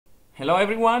Hello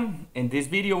everyone, in this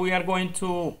video we are going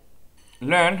to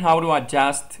learn how to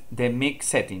adjust the mic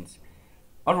settings.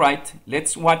 Alright,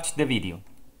 let's watch the video.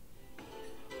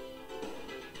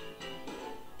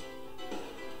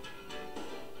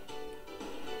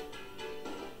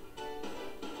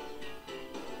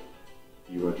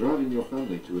 You are driving your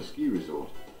family to a ski resort.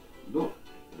 Look,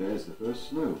 there's the first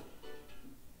snow.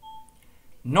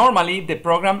 Normally the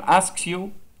program asks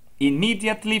you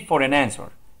immediately for an answer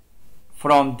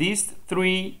from these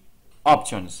three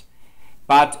options,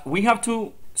 but we have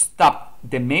to stop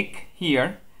the mic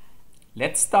here.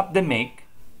 Let's stop the mic.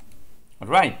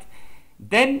 Alright,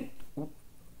 then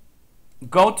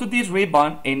go to this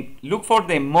ribbon and look for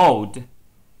the mode.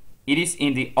 It is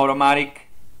in the automatic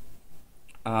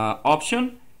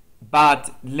option,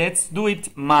 but let's do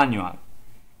it manual.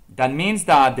 That means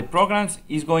that the program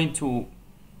is going to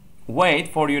wait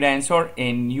for your answer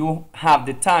and you have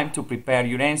the time to prepare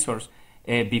your answers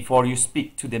before you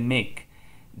speak to the mic.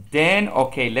 Then,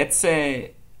 okay, let's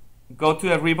go to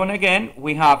the ribbon again.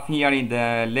 We have here in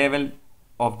the level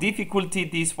of difficulty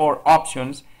these four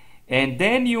options, and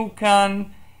then you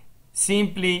can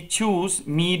simply choose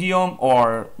medium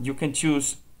or you can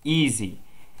choose easy.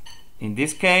 In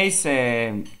this case,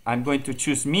 I'm going to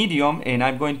choose medium and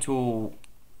I'm going to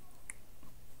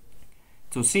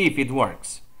see if it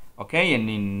works. Okay, and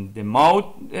in the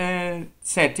mode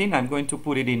setting, I'm going to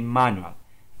put it in manual.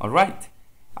 All right,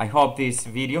 I hope this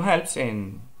video helps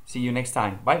and see you next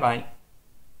time. Bye bye.